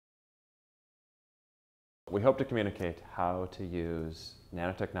We hope to communicate how to use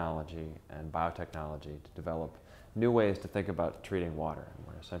nanotechnology and biotechnology to develop new ways to think about treating water. And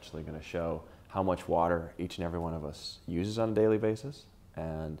we're essentially going to show how much water each and every one of us uses on a daily basis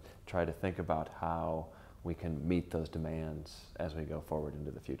and try to think about how we can meet those demands as we go forward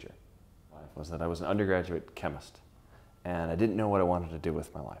into the future. Was that I was an undergraduate chemist and I didn't know what I wanted to do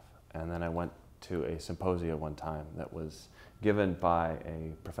with my life. And then I went to a symposium one time that was given by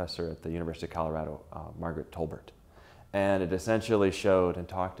a professor at the University of Colorado, Margaret Tolbert. And it essentially showed and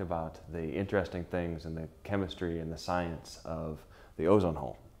talked about the interesting things in the chemistry and the science of the ozone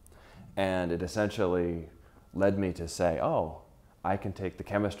hole. And it essentially led me to say, oh, I can take the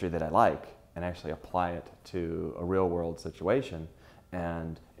chemistry that I like and actually apply it to a real world situation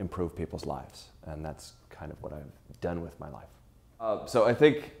and improve people's lives. And that's kind of what I've done with my life. So I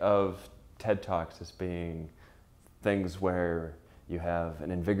think of TED Talks as being things where you have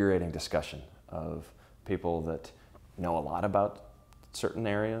an invigorating discussion of people that know a lot about certain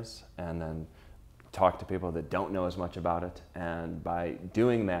areas and then talk to people that don't know as much about it. And by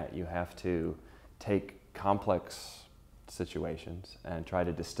doing that, you have to take complex situations and try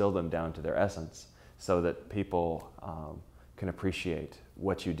to distill them down to their essence so that people can appreciate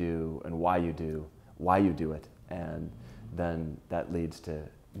what you do and why you do it. And then that leads to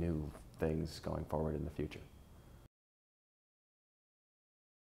new things going forward in the future.